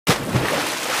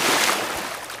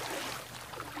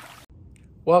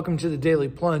Welcome to the Daily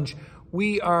Plunge.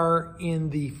 We are in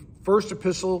the first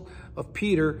epistle of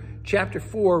Peter, chapter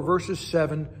 4, verses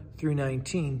 7 through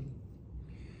 19.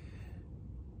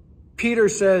 Peter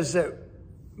says that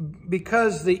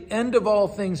because the end of all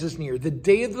things is near, the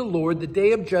day of the Lord, the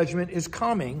day of judgment is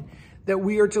coming, that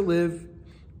we are to live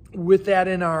with that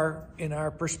in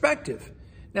our perspective.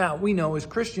 Now, we know as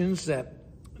Christians that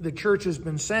the church has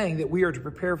been saying that we are to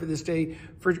prepare for this day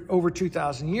for over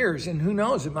 2,000 years. And who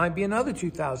knows, it might be another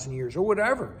 2,000 years or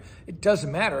whatever. It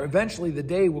doesn't matter. Eventually the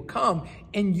day will come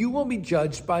and you will be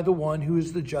judged by the one who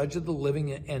is the judge of the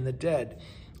living and the dead,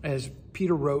 as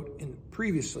Peter wrote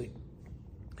previously.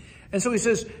 And so he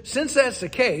says, since that's the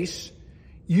case,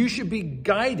 you should be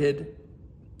guided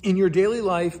in your daily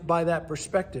life by that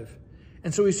perspective.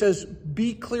 And so he says,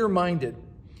 be clear-minded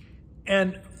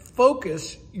and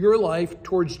focus your life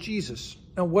towards Jesus.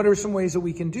 Now, what are some ways that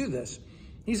we can do this?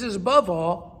 He says, above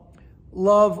all,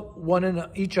 love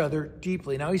each other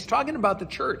deeply. Now, he's talking about the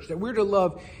church, that we're to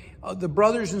love the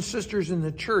brothers and sisters in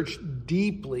the church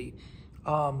deeply.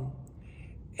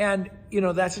 And,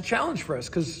 that's a challenge for us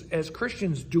because as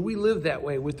Christians, do we live that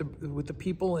way with the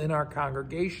people in our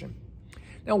congregation?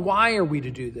 Now, why are we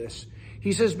to do this?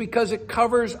 He says, because it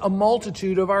covers a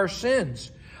multitude of our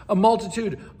sins. A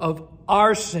multitude of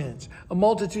our sins, a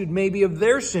multitude maybe of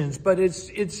their sins, but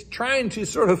it's trying to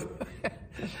sort of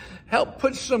help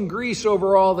put some grease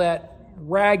over all that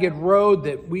ragged road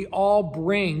that we all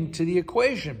bring to the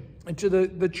equation and to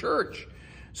the church.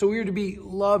 So we are to be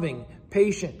loving,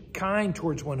 patient, kind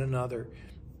towards one another.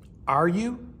 Are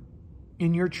you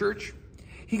in your church?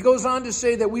 He goes on to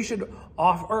say that we should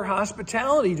offer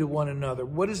hospitality to one another.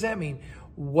 What does that mean?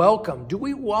 Welcome. Do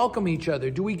we welcome each other?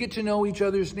 Do we get to know each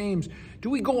other's names? Do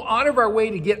we go out of our way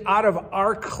to get out of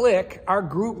our clique, our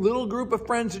little group of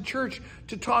friends at church,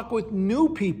 to talk with new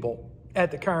people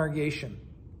at the congregation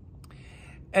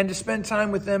and to spend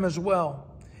time with them as well?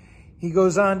 He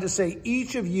goes on to say,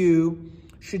 each of you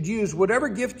should use whatever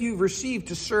gift you've received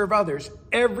to serve others.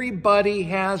 Everybody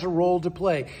has a role to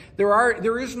play.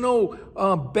 There is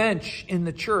no bench in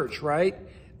the church, right?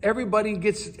 Everybody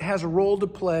has a role to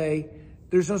play.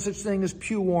 There's no such thing as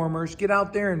pew warmers. Get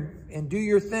out there and do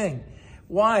your thing.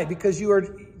 Why? Because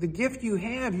the gift you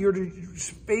have, you're to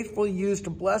faithfully use to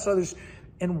bless others.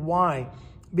 And why?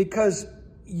 Because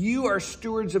you are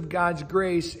stewards of God's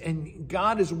grace and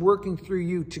God is working through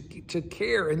you to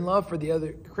care and love for the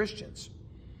other Christians.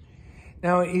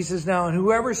 Now, he says, and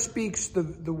whoever speaks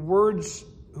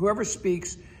whoever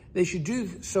speaks, they should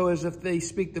do so as if they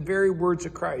speak the very words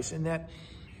of Christ. And that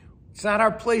it's not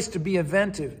our place to be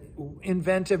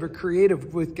inventive or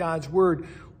creative with God's word.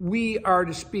 We are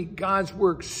to speak God's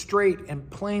word straight and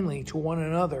plainly to one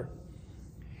another.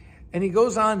 And he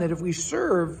goes on that if we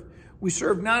serve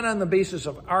not on the basis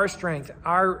of our strength,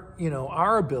 our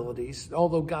abilities,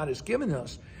 although God has given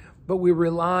us, but we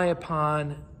rely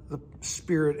upon the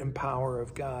spirit and power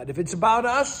of God. If it's about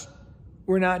us,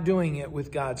 we're not doing it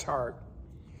with God's heart.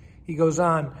 He goes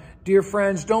on, dear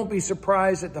friends, don't be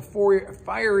surprised at the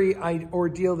fiery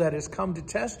ordeal that has come to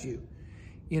test you.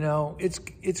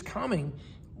 It's coming.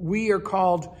 We are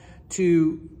called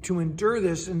to endure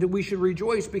this, and that we should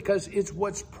rejoice because it's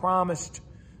what's promised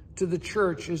to the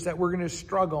church, is that we're going to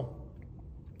struggle.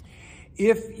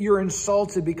 If you're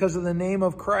insulted because of the name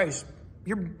of Christ,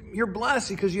 you're blessed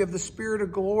because you have the spirit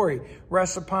of glory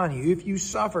rests upon you. If you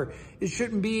suffer, it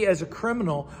shouldn't be as a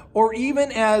criminal or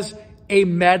even as a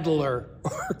meddler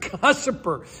or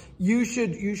gossiper. You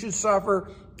should suffer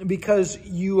because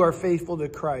you are faithful to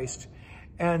Christ.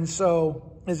 And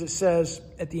so, as it says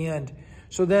at the end,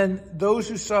 so then those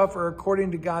who suffer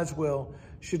according to God's will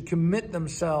should commit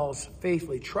themselves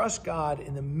faithfully. Trust God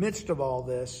in the midst of all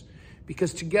this,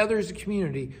 because together as a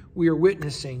community, we are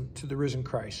witnessing to the risen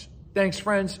Christ. Thanks,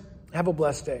 friends. Have a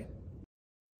blessed day.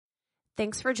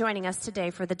 Thanks for joining us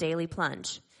today for the Daily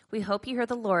Plunge. We hope you hear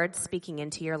the Lord speaking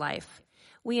into your life.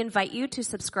 We invite you to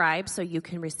subscribe so you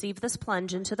can receive this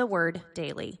plunge into the Word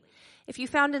daily. If you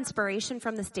found inspiration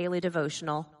from this daily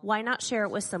devotional, why not share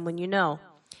it with someone you know?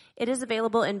 It is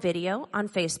available in video on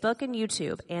Facebook and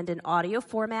YouTube and in audio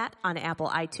format on Apple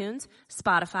iTunes,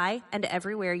 Spotify, and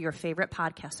everywhere your favorite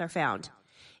podcasts are found.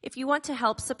 If you want to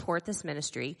help support this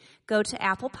ministry, go to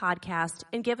Apple Podcast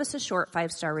and give us a short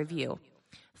 5-star review.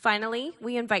 Finally,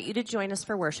 we invite you to join us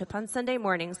for worship on Sunday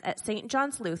mornings at St.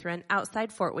 John's Lutheran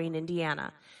outside Fort Wayne,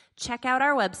 Indiana. Check out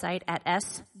our website at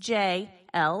sjlt.org.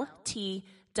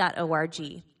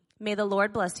 May the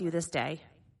Lord bless you this day.